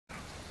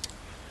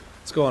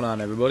What's going on,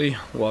 everybody?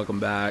 Welcome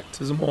back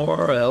to some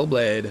more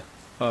Hellblade.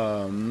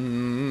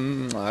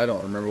 I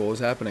don't remember what was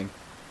happening.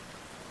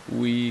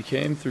 We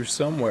came through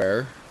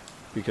somewhere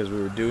because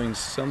we were doing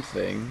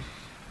something,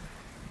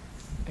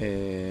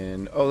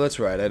 and oh, that's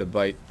right. I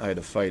had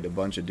to fight a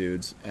bunch of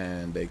dudes,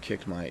 and they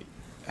kicked my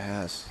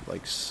ass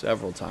like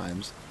several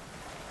times.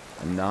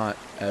 I'm not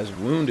as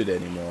wounded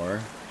anymore.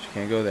 She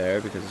can't go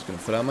there because it's gonna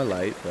put out my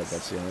light, but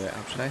that's the only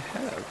option I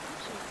have.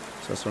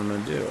 So that's what I'm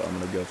gonna do. I'm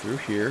gonna go through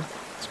here.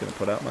 It's gonna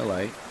put out my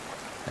light,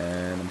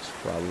 and I'm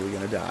probably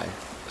gonna die.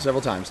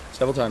 Several times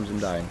I'm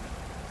dying.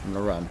 I'm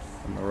gonna run.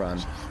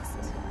 To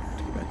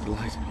get back to the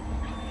light.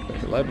 Back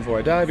to the light before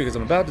I die, because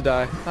I'm about to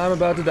die. I'm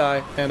about to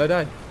die, and I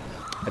died.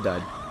 I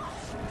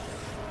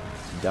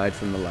died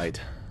from the light.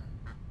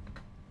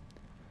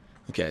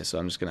 Okay, so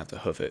I'm just gonna have to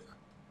hoof it.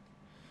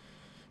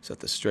 Just have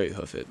to straight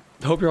hoof it.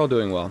 Hope you're all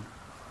doing well.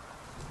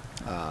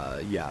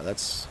 Yeah,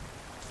 that's...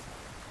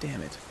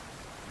 Damn it.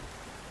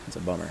 That's a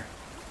bummer.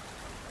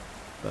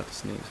 About to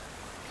sneeze.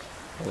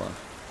 Hold on.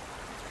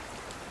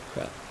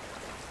 Crap.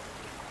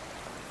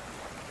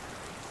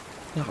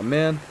 Oh,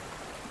 man.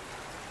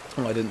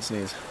 Oh, I didn't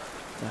sneeze.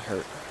 That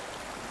hurt.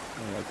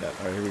 I don't like that.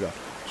 Alright, here we go.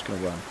 Just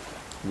gonna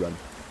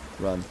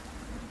run.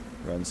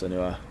 Run,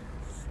 Senua.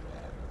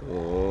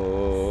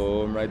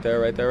 Oh, I'm right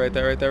there. But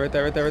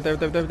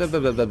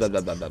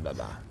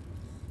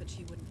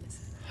she wouldn't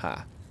listen.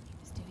 Ha. He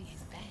was doing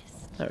his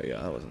best. There we go.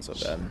 That wasn't so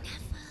bad. Never, ever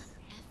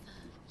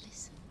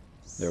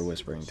listens. They're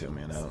whispering to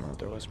me, and I don't know what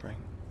they're whispering.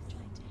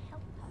 Trying to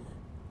help her.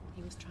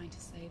 He was trying to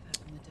save her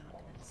from the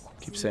darkness.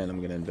 Keep saying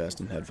I'm gonna invest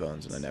in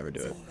headphones, and I never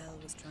do it. Bell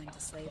was trying to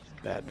save her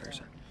Bad from the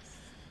person.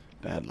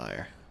 darkness. Bad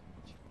liar.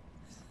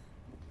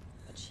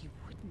 But she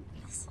wouldn't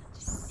listen.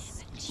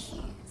 Just never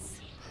choose.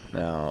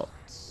 Now,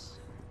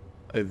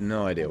 I have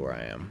no idea where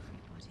I am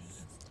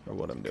or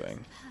what I'm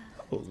doing.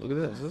 Oh, look at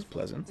this. This is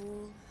pleasant.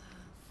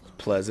 It's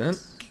pleasant.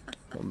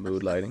 A little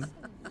mood lighting.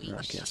 No,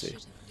 I can't see.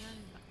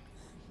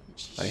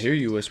 I hear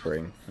you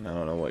whispering, and I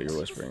don't know what you're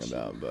whispering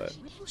about, but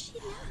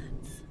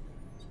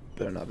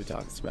better not be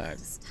talking smack.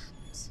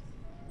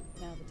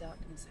 Now the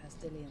darkness has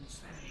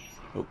Dillian's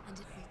Oh. and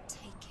it will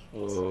take it.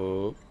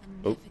 Oh.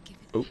 And Oh. never give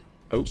it Oh. back.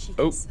 Oh. She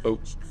Oh. can search Oh.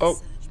 and Oh.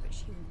 search, but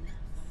she will never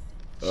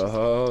find it.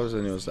 Oh,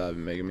 Senua, stop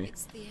making me.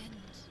 It's the end.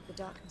 The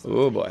darkness Oh,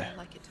 will take boy. her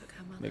like it took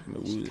her mother. Making me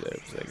woozy there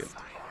for a second.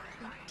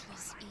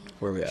 Pointless evil.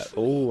 Where are we at?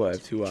 Oh, I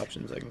have two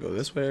options. I can go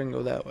this way, I can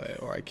go that way.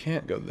 Or I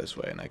can't go this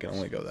way, and I can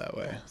only go that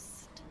way. Where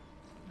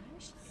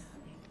is she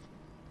going?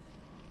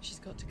 She's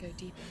got to go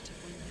deeper to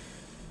find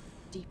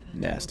it. Deeper.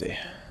 Nasty. towards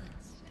the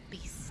darkness. The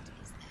beast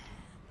is there.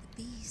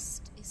 The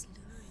beast is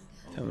luring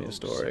her. Tell me a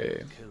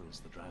story. Kills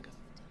the dragon.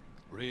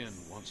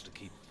 Rian wants to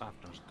keep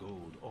Fafnir's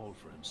gold all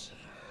for himself.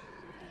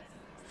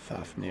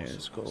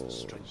 Fafnir's Also has the gold.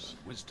 strength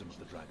and wisdom of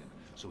the dragon,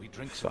 so he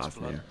drinks its Fafnir.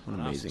 blood What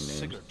and amazing asks names.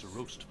 Sigurd to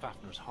roast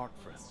Fafnir's heart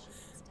for him.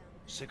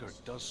 Sigurd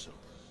does so,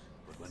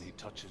 but when he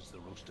touches the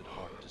roasted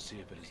heart to see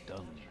if it is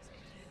done,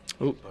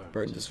 Oh,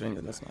 burned his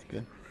finger. That's not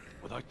good.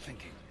 without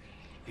thinking,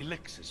 he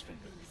licks his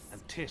finger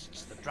and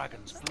tastes the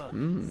dragon's blood.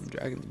 Mmm,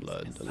 dragon's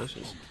blood. In that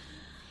Delicious. moment,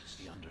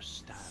 he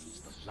understands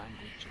the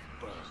language of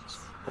birds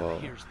Whoa.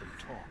 and hears them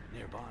talk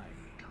nearby.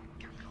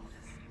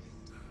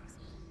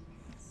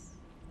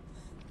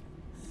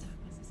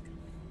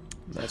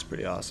 That's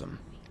pretty awesome.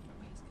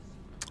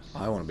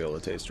 I want to be able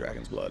to taste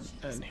dragon's blood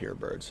and hear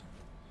birds.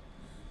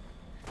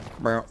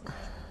 For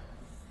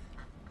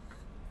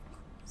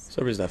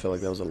some reason I feel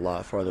like that was a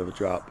lot farther of a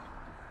drop.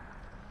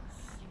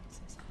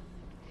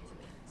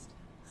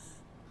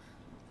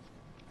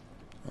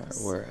 Alright,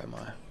 where am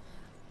I?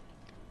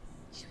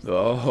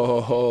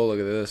 Oh, look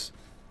at this.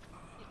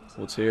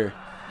 What's here?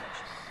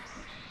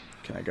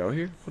 Can I go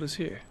here? What is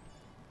here?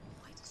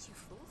 Why did you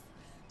fall for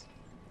it?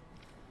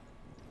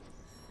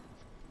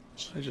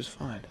 What did I just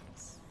find?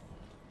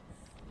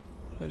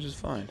 What did I just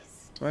find?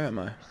 Where am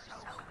I?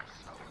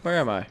 Where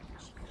am I?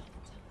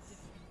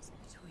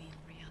 Between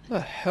reality Where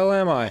the hell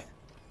am I?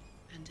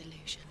 and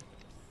illusion.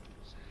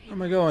 Where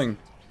am I going?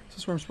 Is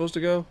this where I'm supposed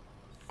to go?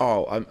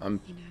 Oh, I'm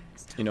He knows.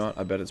 you know what?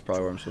 I bet it's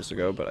probably where I'm supposed to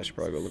go, but I should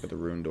probably go look at the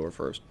ruined door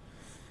first.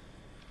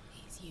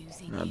 He's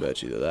using And I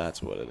bet you that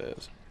that's what it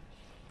is.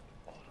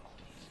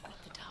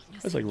 the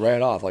darkness. It's like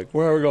right off. Like,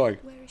 where are we going?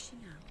 Where is she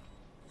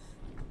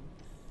now?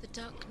 The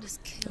darkness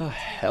Where killed. the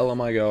hell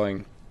am I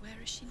going? Where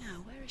is she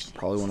now? Where is she?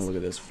 Probably want to look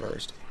at this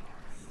first.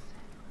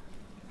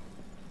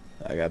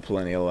 I got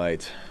plenty of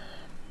light.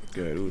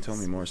 Good. Ooh, tell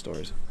me more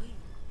stories.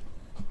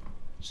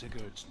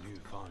 Sigurd's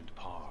newfound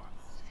power.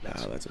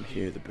 Now let him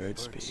hear the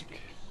birds speak.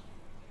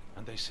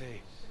 And they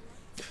say,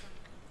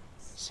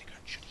 Sigurd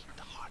should eat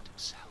the heart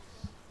himself.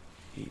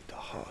 Eat the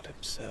heart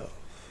himself.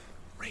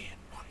 Rian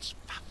wants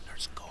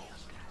Fafnir's gold.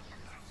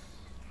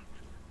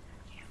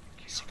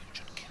 Sigurd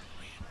should kill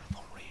Rian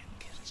before Rian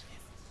kills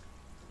him.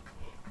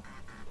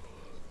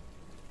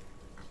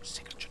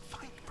 Sigurd should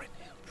find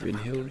Brynhild.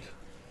 Brynhild,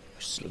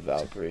 the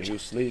Valkyrie who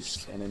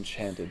sleeps an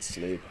enchanted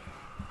sleep.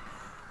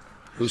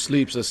 Who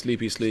sleeps a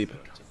sleepy sleep.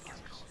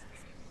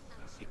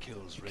 He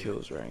kills Rian.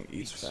 Kills Rang,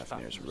 eats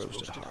Fafnir's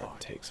roasted heart,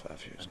 takes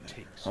Fafnir's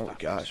name. Oh my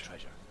gosh.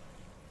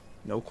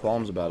 No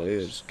qualms about it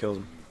either, just kills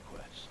him.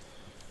 Quest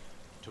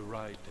to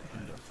ride to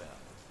Hinderfell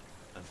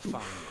and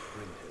find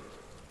Brynhild,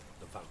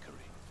 the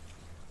Valkyrie.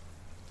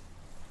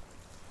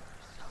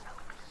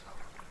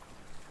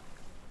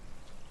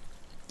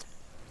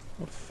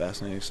 What a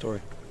fascinating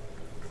story.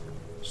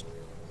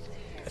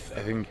 I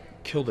think he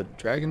killed a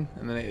dragon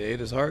and then it ate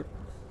his heart.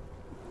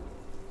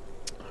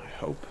 I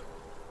hope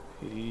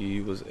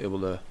he was able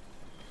to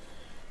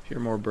hear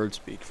more bird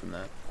speak from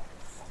that.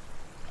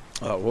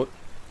 Oh, what?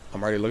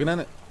 I'm already looking at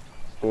it?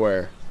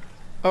 Where?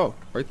 Oh,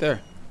 right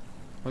there.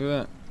 Look at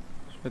that.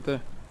 It's right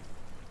there.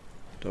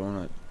 Do I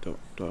want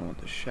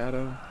the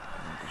shadow? Do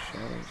I want the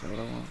shadow? Is that what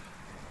I want?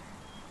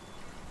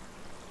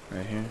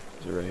 Right here?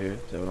 Is it right here?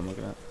 Is that what I'm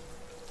looking at?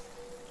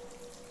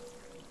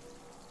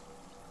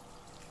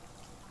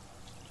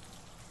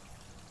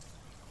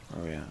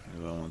 Oh yeah,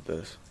 maybe I want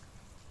this.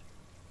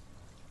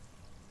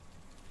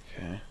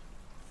 Okay. I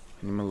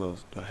need my little,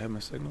 do I have my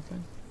signal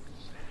thing?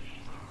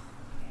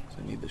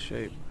 I need the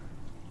shape.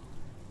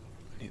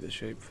 I need the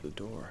shape for the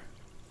door.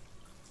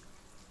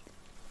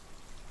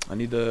 I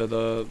need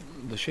the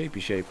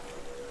shapey shape.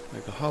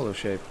 Like the hollow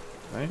shape,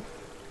 right?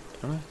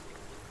 Don't I?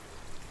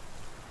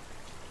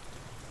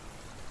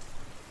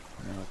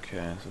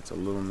 Okay, so it's a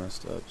little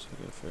messed up, so I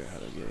gotta figure out how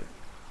to get it.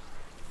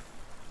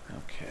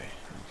 Okay,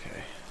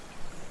 okay.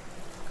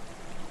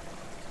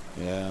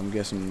 Yeah, I'm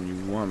guessing you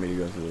want me to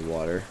go through the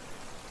water.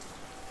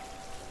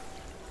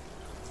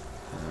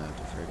 I have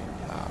to freaking...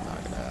 I'm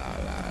not gonna...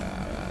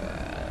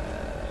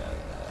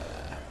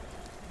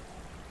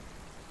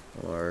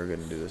 We're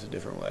gonna do this a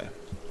different way.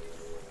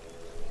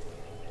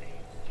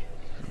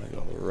 I'm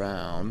gonna go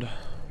around.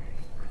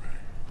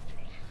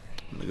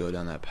 I'm gonna go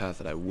down that path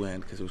that I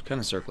went, because it was kind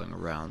of circling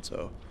around,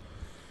 so...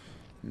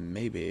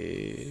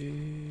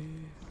 Maybe...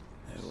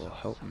 it will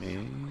help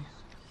me...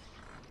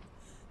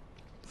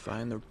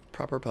 find the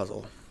proper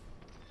puzzle.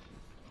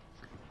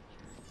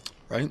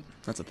 Right?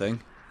 That's a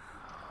thing.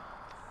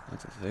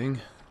 That's a thing.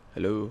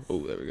 Hello?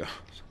 Oh, there we go.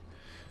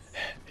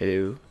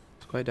 Hello?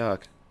 It's quite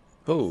dark.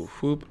 Oh,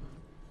 whoop.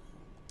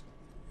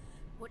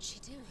 What's she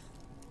doing?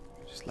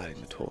 She's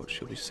lighting the torch.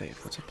 She'll be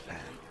safe. What's her plan?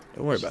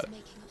 Don't worry about it.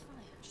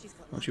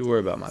 Don't you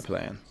worry about my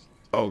plan.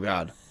 Oh,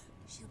 God.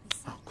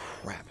 Oh,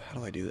 crap. How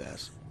do I do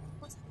this?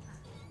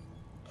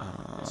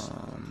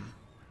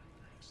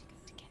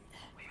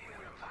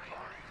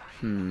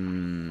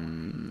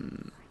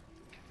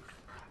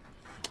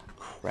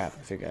 Crap,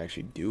 I think I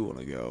actually do want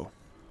to go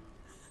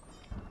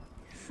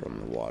from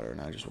the water,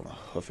 and I just want to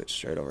hoof it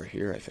straight over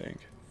here, I think.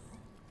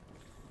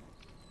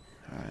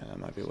 Alright, that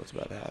might be what's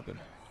about to happen.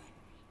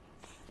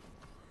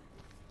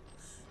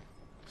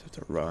 So I have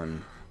to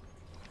run.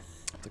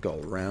 I have to go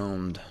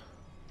around,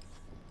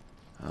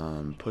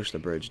 push the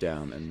bridge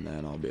down, and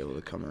then I'll be able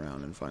to come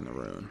around and find the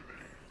rune.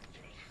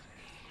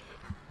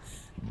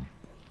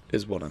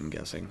 Is what I'm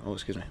guessing. Oh,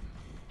 excuse me.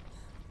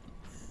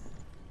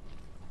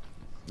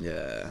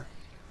 Yeah.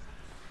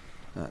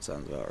 That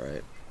sounds about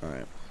right.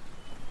 Alright.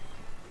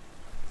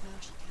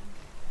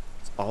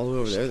 It's all the way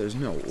over there? There's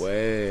no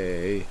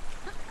way.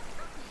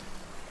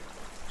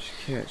 She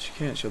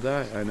can't. She'll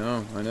die. I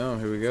know.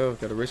 Here we go.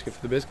 Gotta risk it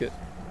for the biscuit.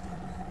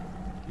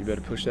 You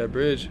better push that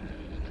bridge.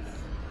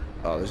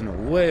 Oh, there's no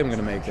way I'm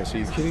gonna make this. Are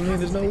you kidding me?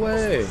 There's no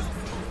way.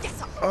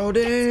 Oh,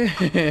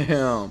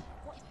 damn.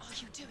 What are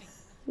you doing?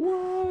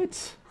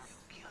 What?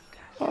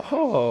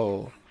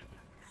 Oh.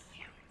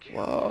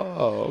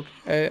 Whoa,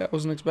 okay, I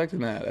wasn't expecting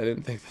that. I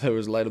didn't think that there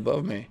was light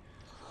above me.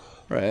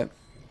 Right.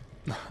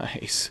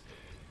 Nice.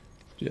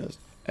 Just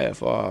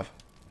F off.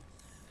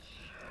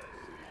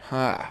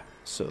 Ha.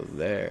 So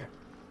there.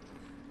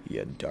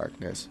 Yeah,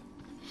 darkness.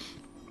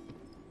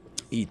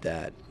 Eat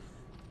that.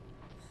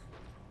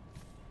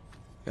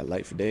 Got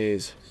light for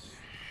days.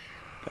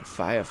 Got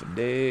fire for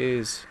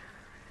days.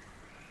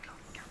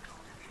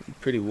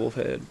 Pretty wolf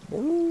head.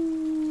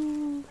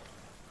 Ooh.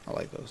 I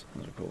like those.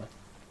 Those are cool.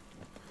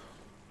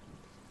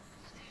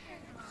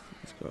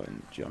 Let's go ahead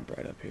and jump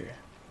right up here.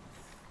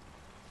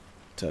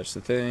 Touch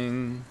the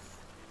thing.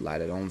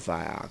 Light it on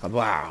fire.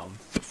 Wow.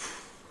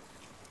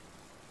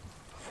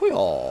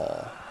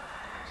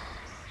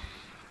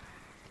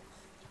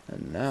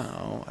 And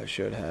now I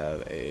should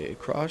have a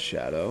cross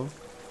shadow.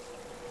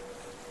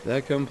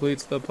 That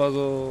completes the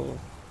puzzle.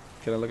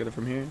 Can I look at it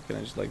from here? Can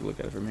I just like look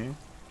at it from here?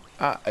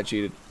 Ah, I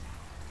cheated.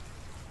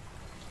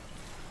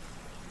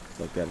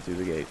 Looked at it through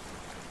the gate.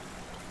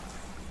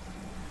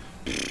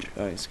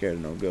 I ain't scared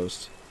of no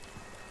ghosts.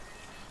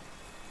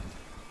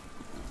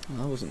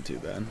 Well, that wasn't too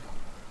bad.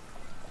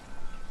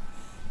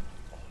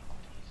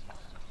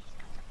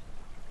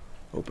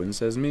 Open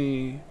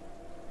sesame.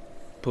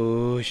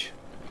 Push.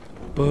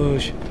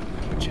 Push.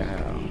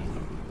 Ciao.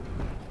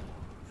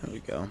 There we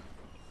go.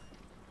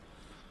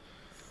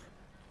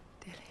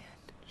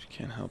 She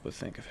can't help but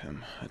think of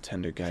him. A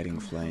tender guiding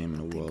flame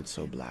in a world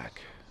so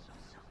black.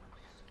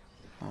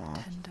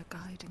 Aww. Tender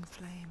guiding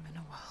flame in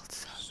a world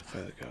so Just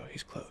further go.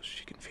 He's close.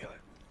 She can feel it.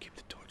 Keep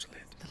the torch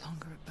lit. the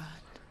longer it burned.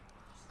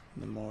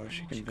 The more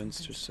she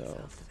convinced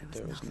herself that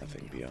there was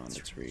nothing beyond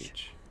its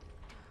reach.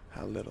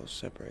 How little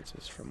separates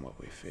us from what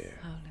we fear.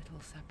 How little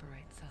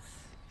separates us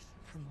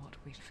from what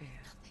we fear.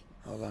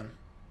 Hold on.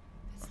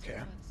 Okay.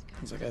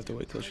 It's like I have to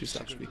wait till she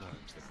stops speaking.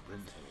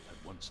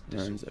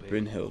 Learns that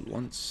Brynhild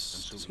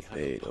once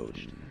disobeyed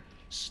Odin.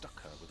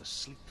 Stuck her with a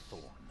sleep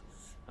thorn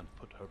and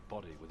put her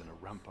body within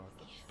a rampart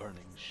of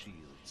burning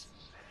shields.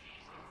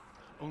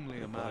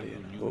 Only a man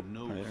who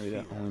knew no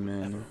fear would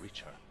ever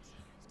reach her.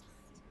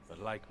 But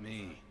like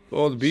me,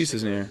 oh, the beast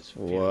is near.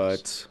 Sigurd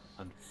What?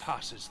 and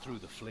passes through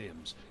the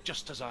flames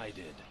just as I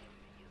did,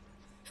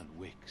 and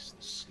wakes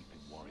the sleeping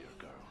warrior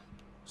girl.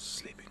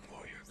 Sleeping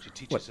warrior. She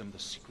teaches him the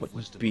secret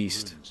wisdom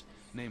beast? of runes,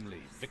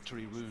 namely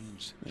victory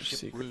runes, The ship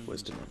secret runes,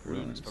 wisdom of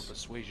runes for runes.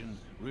 persuasion,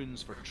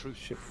 runes for truth,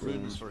 Ship runes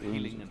runes, for runes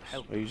healing of and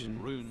help,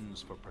 persuasion.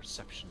 runes for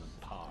perception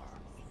and power.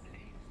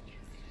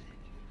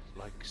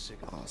 Like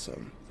Sigurd,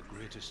 Awesome. the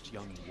greatest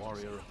young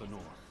warrior of the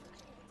north,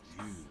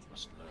 you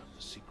must learn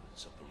the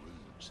secrets of the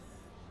runes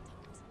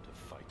to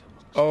fight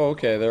amongst. Oh,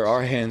 okay. There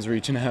are hands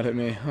reaching out at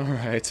me. All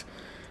right.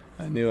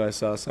 I knew I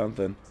saw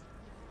something.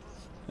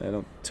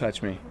 Don't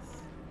touch me.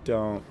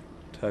 Don't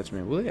touch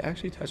me. Will they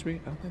actually touch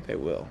me? I don't think they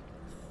will.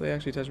 Will they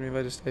actually touch me if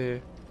I just stay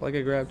here? Will I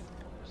get grabbed?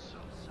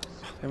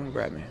 Oh, they won't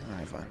grab me.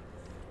 Alright, fine.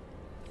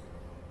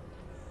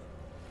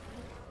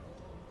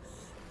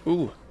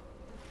 Ooh.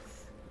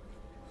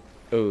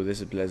 Oh,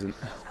 this is pleasant.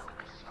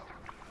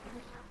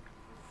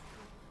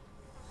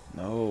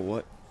 No,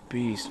 what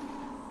beast?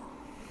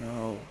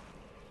 No.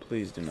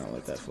 Please do not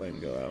let that flame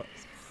go out.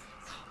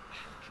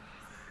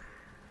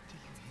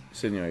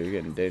 Senua, you're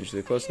getting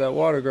dangerously close to that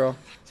water, girl.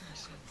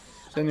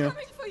 Senua. I'm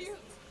coming for you.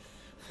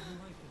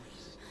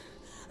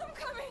 I'm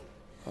coming.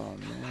 Oh,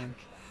 man.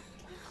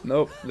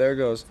 Nope, there it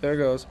goes. There it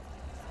goes.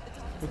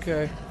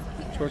 Okay.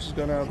 Torch is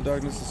gone out. The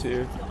darkness is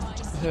here.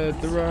 Ahead,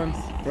 the run.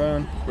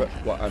 Run.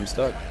 What? I'm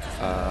stuck.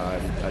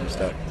 I'm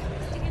stuck.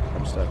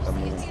 I'm stuck. I'm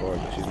moving forward,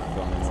 but she's not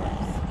going anywhere.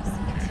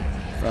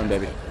 Run,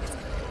 baby.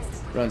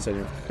 Run,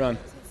 Senua. Run.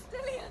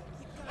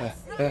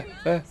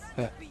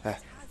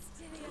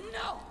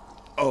 No.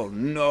 Oh,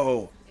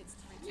 no.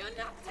 You're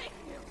not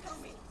taking it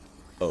from me.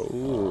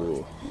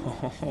 Oh.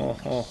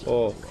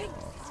 Oh.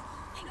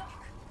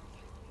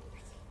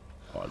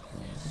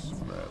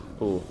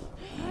 Oh.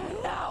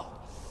 No.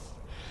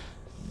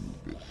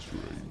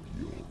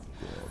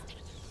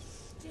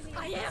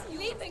 I am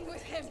leaving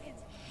with him.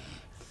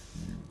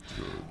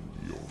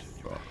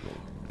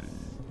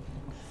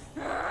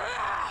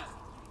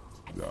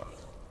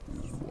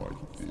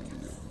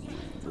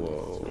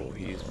 Whoa,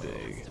 he's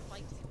big.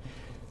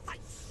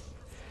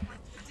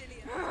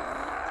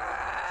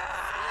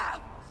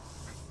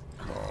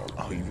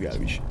 Oh, you've got to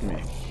be shitting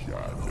me.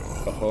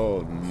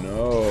 Oh,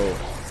 no.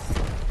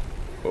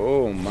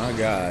 Oh, my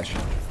gosh.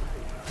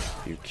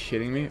 Are you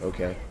kidding me?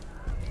 Okay.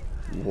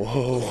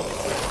 Whoa.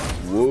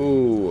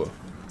 Whoa.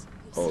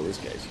 Oh, this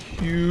guy's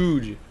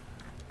huge.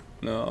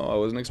 No, I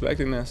wasn't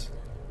expecting this.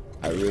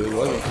 I really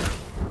wasn't.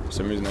 For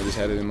some reason, I just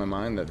had it in my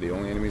mind that the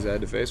only enemies I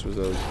had to face was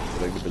those,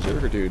 like, the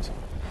berserker dudes.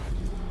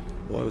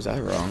 Boy, was I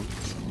wrong.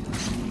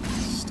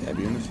 Stab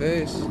you in the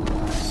face.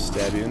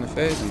 Stab you in the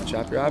face and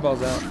chop your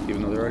eyeballs out,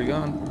 even though they're already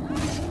gone.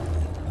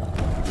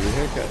 Give you a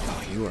haircut.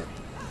 Oh, you are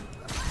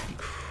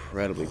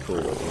incredibly cool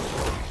looking.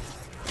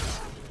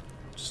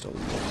 Just a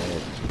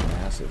little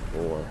massive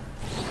boar.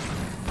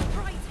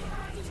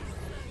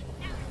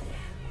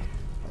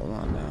 Hold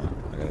on now.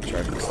 I gotta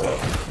try to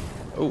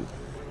stuff. Oh.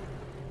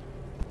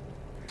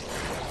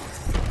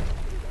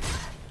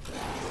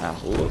 Ah,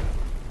 whoop.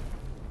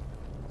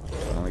 I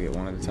only get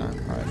one at a time.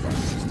 Alright, fine.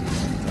 Just do one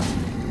at a time.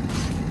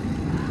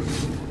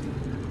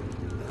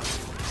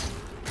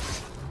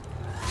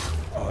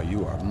 Oh,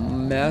 you are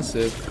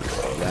massive.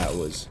 That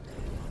was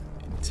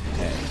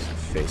intense,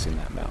 facing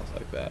that mouth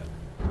like that.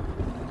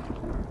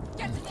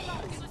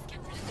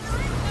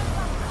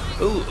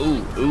 Ooh,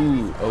 ooh,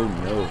 ooh. Oh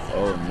no,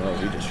 oh no.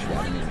 He just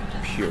shot me in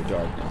pure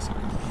darkness.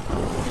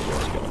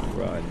 Just gonna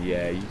run.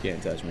 Yeah, you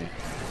can't touch me.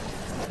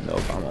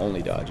 Nope, I'm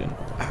only dodging.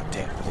 Ah,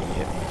 damn, I think he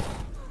hit me.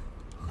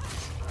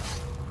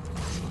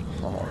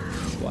 Oh,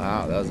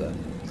 wow, that was a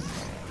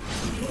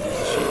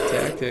cheap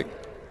tactic.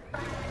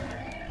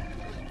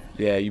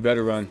 Yeah, you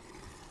better run.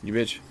 You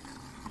bitch.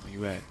 Where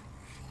you at?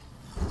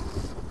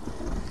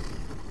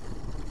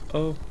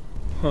 Oh.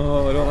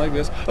 Oh, I don't like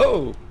this.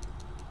 Oh!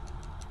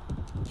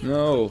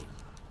 No.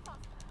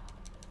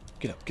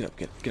 Get up, get up,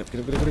 get up, get up, get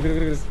up, get up, get up, get up,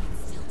 get up.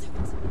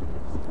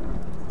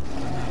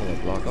 Oh,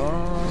 block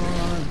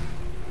on.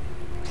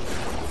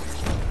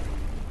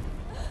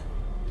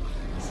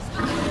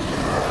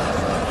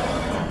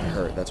 I'm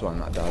hurt. That's why I'm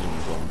not dodging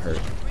as well. I'm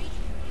hurt.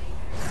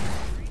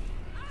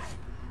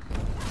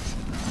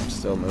 I'm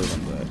still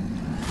moving, but I'm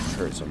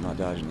hurt, so I'm not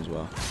dodging as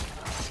well.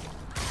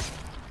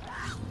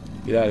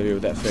 Get out of here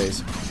with that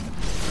face.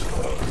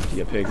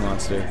 You pig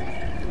monster.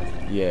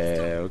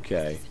 Yeah,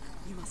 okay.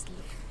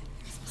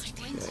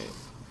 Okay.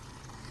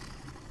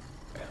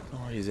 I don't know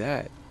where he's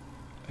at.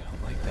 I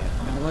don't like that.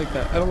 I don't like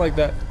that. I don't like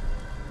that.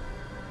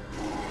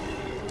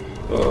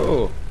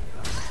 Oh.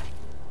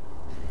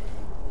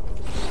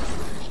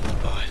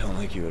 Oh, I don't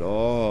like you at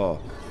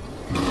all.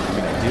 I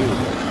mean, I do,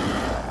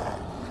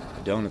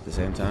 I don't at the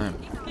same time.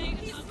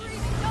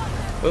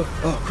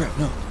 Oh crap,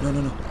 no,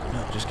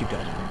 just keep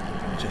dodging.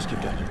 Just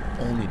keep dodging.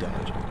 Only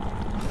dodge.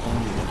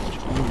 Only dodge.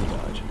 Only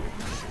dodge.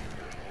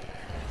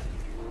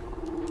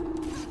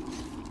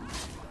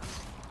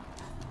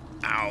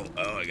 Ow,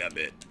 oh, I got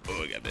bit.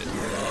 Oh, I got bit.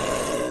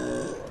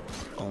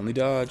 Only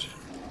dodge.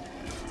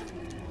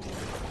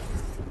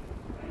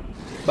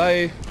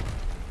 Bye.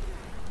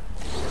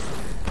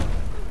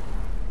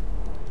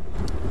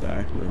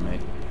 Bye,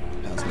 roommate.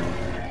 Housemate.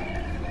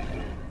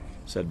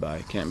 Said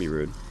bye. Can't be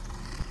rude.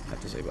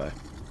 Have to say bye.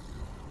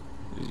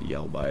 Just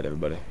yell bye at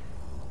everybody.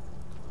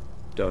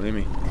 Don't hit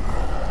me.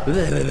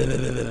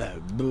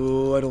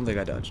 Boo, I don't think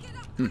I dodged.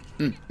 Don't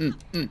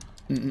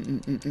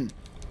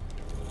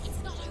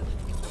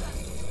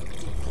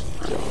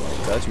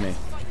touch me.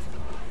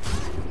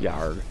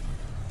 Yarg.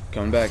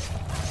 Coming back.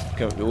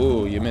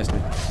 Ooh, you missed me.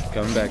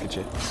 Coming back at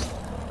you.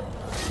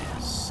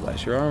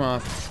 Slash your arm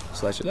off.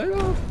 Slash your leg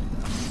off.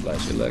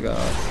 Slash your leg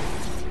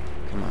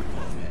off. Come on,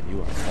 oh man, you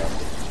are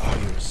awful. Oh,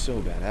 you are so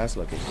badass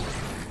looking.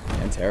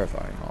 And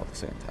terrifying all at the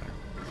same time.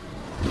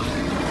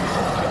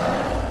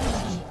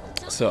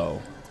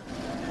 So,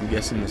 I'm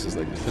guessing this is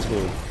like the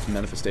physical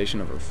manifestation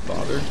of her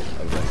father.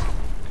 Of like,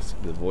 'cause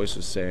the voice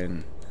was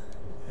saying,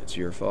 it's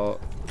your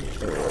fault.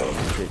 Or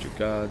trade your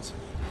gods.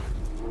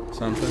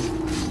 Something.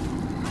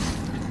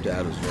 Your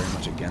dad was very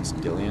much against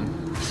Dillion.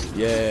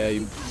 Yeah,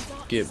 you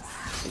get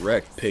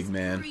wrecked, pig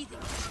man.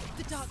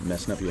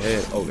 Messing up your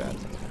head. Oh god.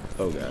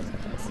 Oh god.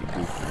 You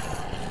goofed me.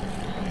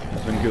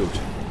 I've been goofed.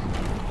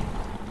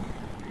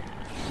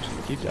 I'm just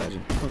gonna keep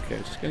dodging. Okay,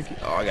 just gonna keep.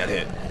 Oh, I got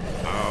hit.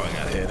 Oh, I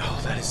got hit. Oh,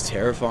 that is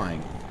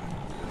terrifying.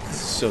 This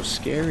is so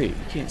scary.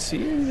 You can't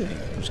see anything.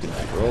 I'm just gonna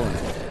keep rolling.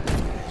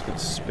 Just gonna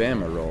spam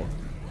my roll.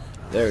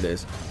 There it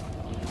is.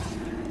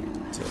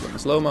 So in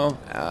slow-mo.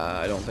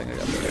 I don't think I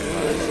got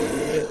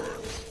that.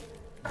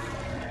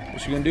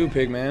 What you gonna do,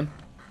 pig man?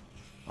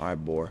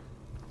 Alright, boar.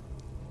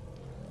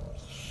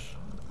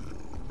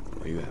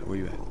 Where you at? Where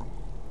you at?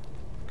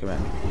 Come at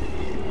me.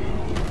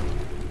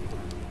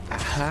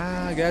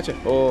 Aha, I gotcha.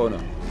 Oh no.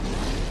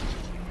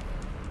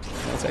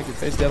 I'll take your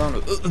face down on.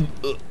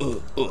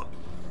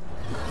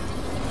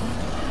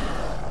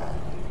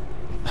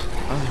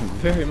 I'm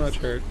very much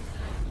hurt.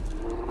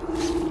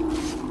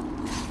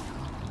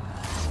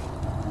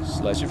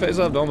 Slice your face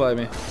off, don't bite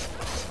me.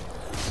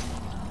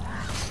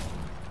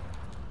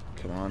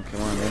 Come on,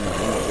 come on,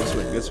 good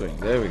swing, good swing.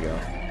 There we go.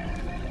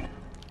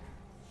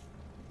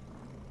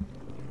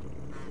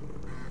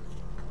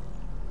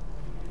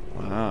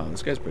 Wow,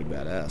 this guy's pretty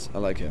badass. I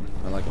like him.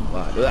 I like him a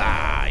lot.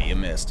 Ah, you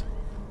missed.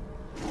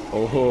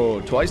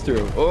 Oh, twice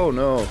through. Oh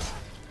no.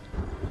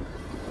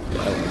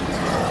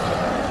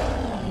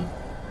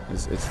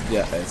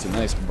 It's a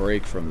nice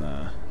break from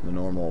the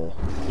normal,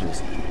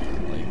 just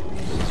like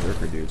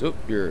berserker dudes. Oh,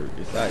 your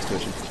thigh's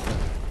twitching.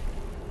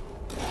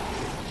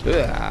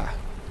 Ah.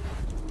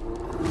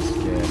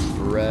 Get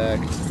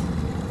wrecked.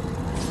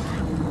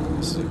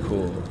 This is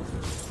cool.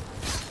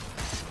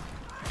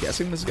 I'm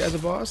guessing this guy's a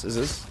boss? Is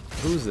this?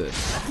 Who's this?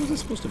 Who's this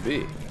supposed to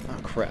be? Oh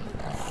crap.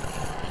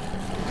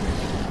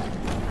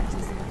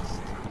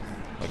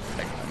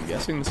 Like, I'm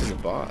guessing this is a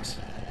boss.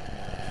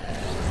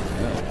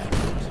 Yeah.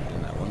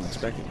 Something I wasn't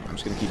expecting. I'm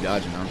just gonna keep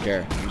dodging. I don't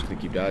care. I'm just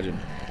gonna keep dodging.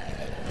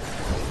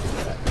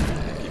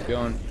 Keep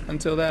going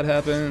until that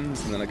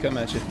happens, and then I come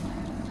at you.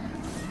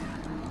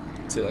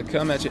 Until I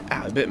come at you.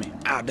 Ow, it bit me.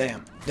 Ow,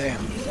 damn.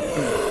 Damn.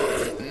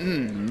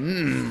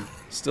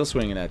 Still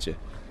swinging at you.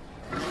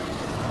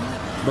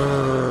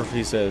 Brrr,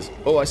 he says.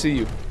 Oh, I see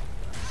you.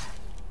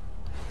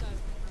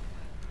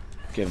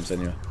 Get him,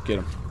 Senua. Get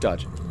him.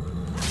 Dodge.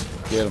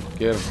 Get him.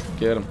 Get him.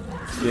 Get him.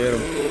 Get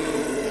him.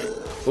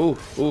 Ooh,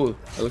 ooh.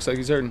 It looks like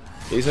he's hurting.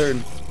 He's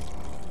hurting.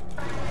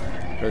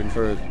 Hurting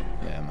for...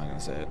 Yeah, I'm not going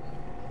to say it.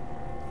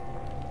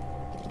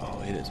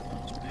 Oh, it is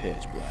almost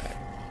pitch black.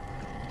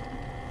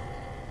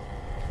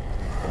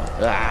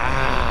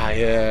 Ah,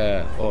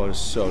 yeah. Oh, it's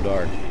so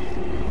dark.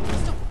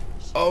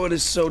 Oh, it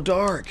is so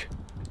dark.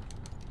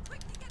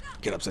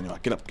 Get up, Senua.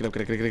 Get up. Get up.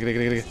 Get up. Get up. Get up.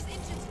 Get up. Get up.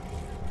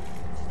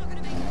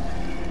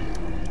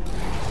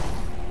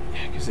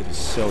 Yeah, because it is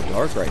so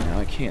dark right now.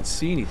 I can't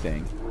see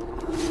anything.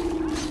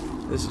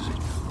 This is just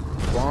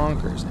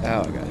bonkers.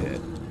 Ow, I got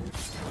hit.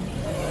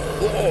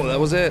 Oh, that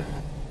was it.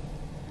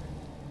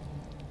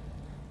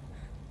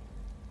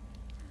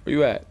 Where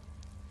you at?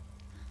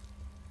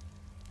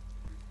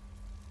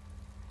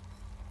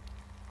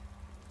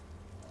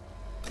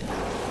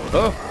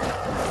 Oh!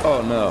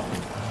 Oh no.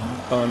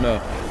 Oh no.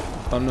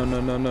 Oh no,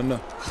 no, no, no, no.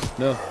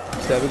 No.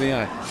 Stab in the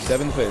eye.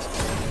 Stab in the face.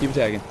 Keep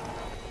attacking.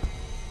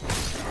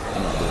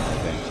 I'm not doing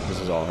anything. This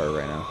is all her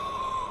right now.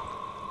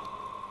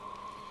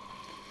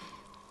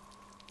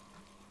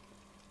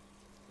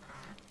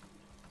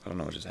 I don't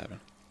know what just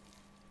happened.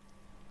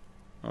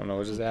 I don't know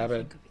what just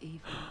happened. Think of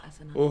evil as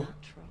an Oh.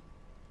 unnatural,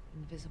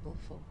 invisible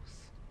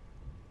force.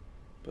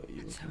 But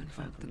evil And so can come invoke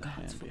from the the gods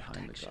hand for behind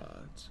the protection.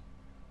 gods.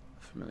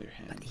 A familiar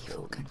hand. But evil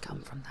cold can and come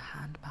cruel. from the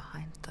hand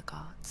behind the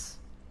gods.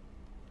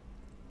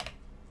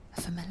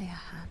 A familiar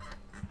hand.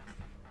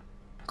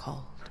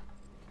 Cold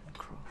and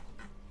cruel.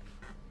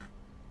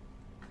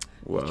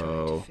 He tried to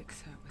Whoa.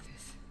 fix her with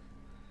his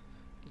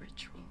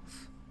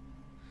rituals.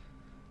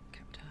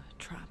 Kept her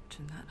trapped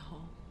in that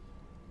hole.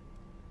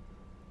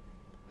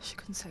 She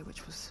couldn't say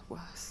which was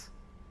worse.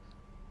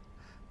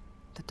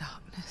 The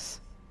darkness.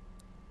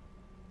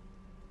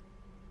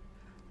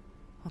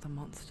 Or the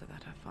monster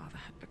that her father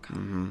had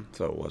become.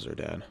 So it was her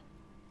dad.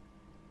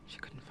 She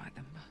couldn't fight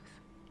them both.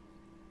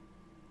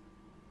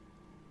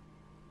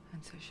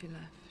 And so she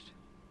left.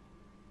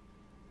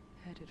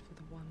 Headed for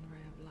the one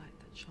ray of light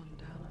that shone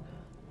down on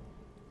her.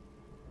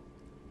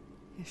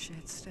 If she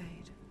had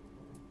stayed,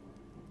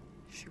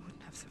 she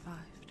wouldn't have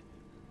survived.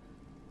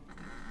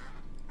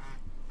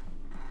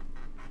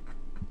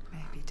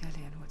 Maybe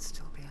Dillian would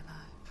still be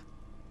alive.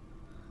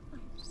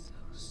 I'm so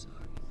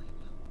sorry,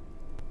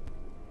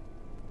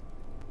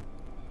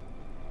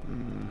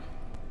 Lena.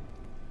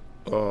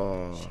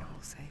 Oh. She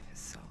will save his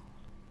soul.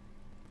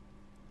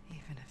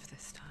 Even if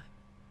this time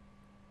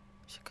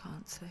she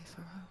can't save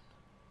her own.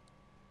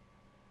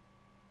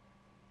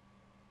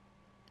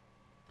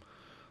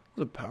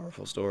 It's a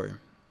powerful story.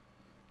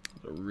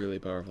 It's a really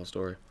powerful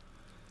story.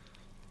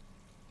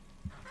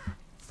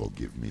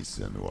 Forgive me,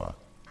 Senua.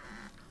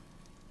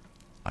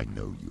 I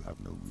know you have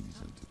no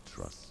reason to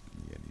trust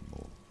me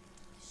anymore.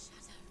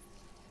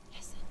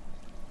 Listen.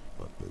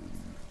 But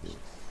believe this.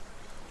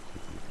 It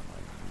is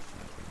my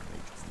mission to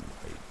make you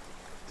hate.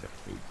 To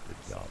hate the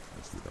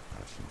darkness with a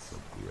passion so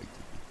great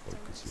it will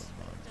focus your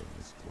mind on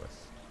this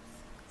quest.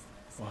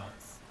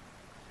 What?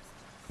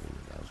 Call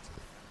it out.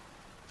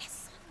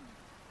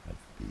 I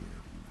fear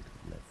you would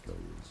have let go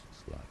as you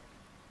slack.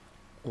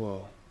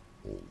 Whoa.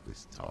 All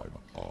this time,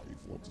 I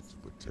wanted to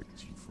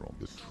protect you from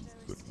the truth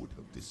that would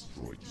have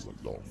destroyed you a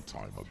long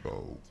time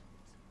ago.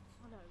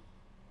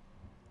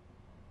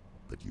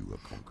 But you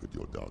have conquered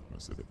your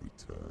darkness at every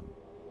turn.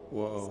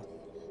 Whoa.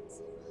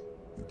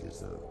 You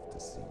deserve to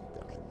see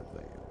behind the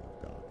veil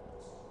of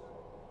darkness.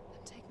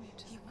 Then take me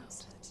to the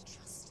mountain. To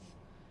trust him.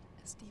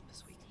 As deep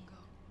as we can go.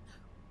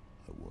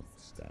 I won't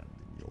stand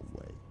in your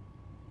way.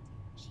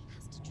 She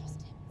has to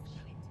trust him.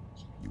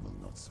 You will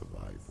not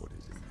survive what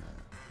is in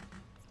there.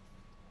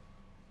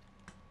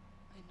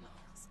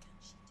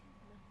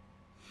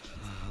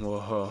 I know.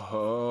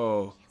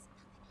 Whoa.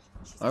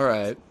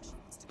 Alright.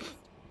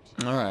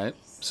 Alright.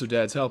 So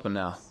Dad's helping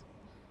now.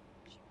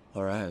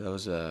 Alright, that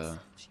was a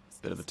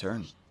bit of a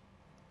turn.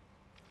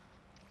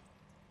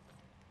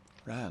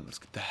 Right, let's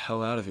get the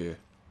hell out of here.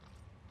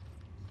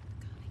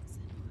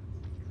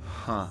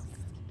 Huh.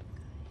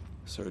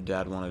 So her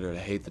dad wanted her to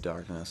hate the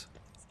darkness.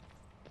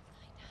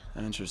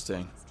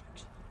 Interesting.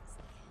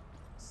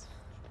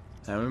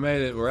 And we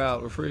made it. We're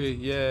out. We're free.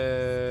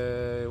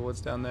 Yay.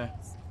 What's down there?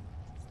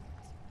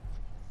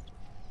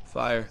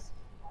 Fire.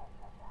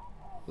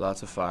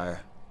 Lots of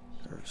fire.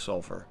 Or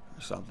sulfur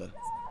or something.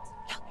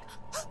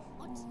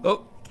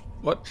 Oh!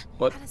 What?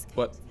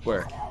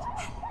 Where?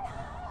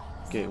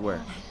 Gate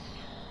where?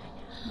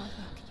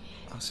 Mother,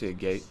 I see a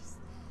gate.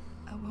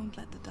 I won't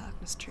let the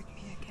darkness trick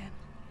me again.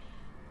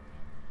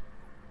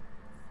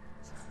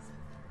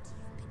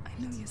 I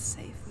know you're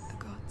safe with the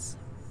gods.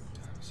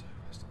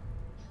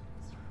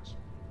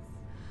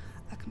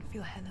 I can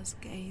feel Hela's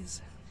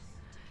gaze,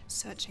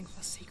 searching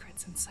for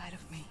secrets inside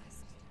of me.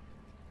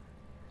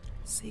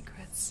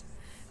 Secrets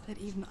that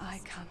even I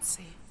can't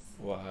see.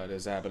 What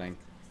is happening?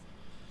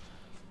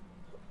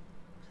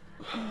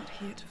 I'm not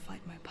here to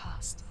fight my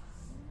past.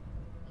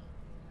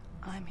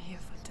 I'm here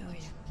for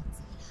Dillian.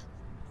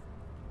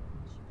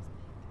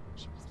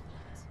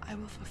 I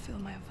will fulfill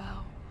my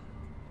vow,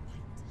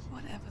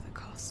 whatever the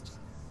cost.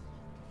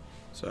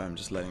 Sorry, I'm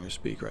just letting her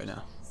speak right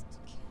now.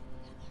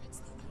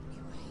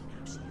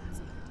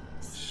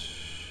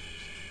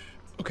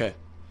 Okay.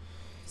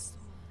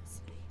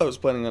 I was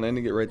planning on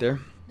ending it right there,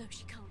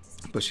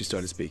 but she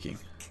started speaking.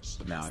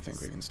 But now I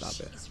think we can stop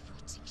it.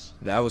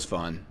 That was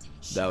fun.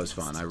 That was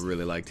fun. I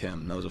really liked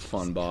him. That was a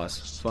fun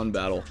boss. Fun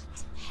battle.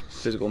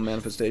 Physical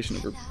manifestation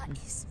of her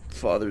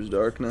father's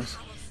darkness.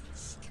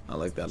 I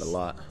like that a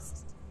lot.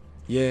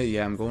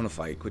 Yeah, I'm going to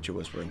fight. Quit your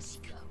whispering.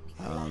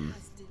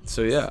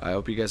 So yeah, I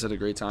hope you guys had a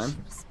great time.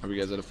 Hope you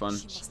guys had a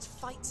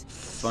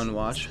fun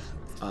watch.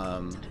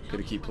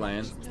 Gonna keep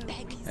playing.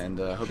 And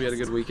hope you had a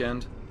good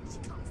weekend.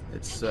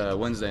 It's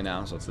Wednesday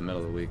now, so it's the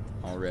middle of the week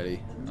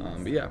already.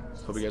 But yeah,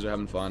 hope you guys are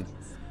having fun.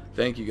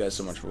 Thank you guys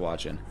so much for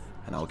watching,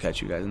 and I'll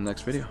catch you guys in the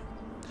next video.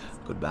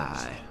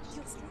 Goodbye.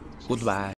 Goodbye.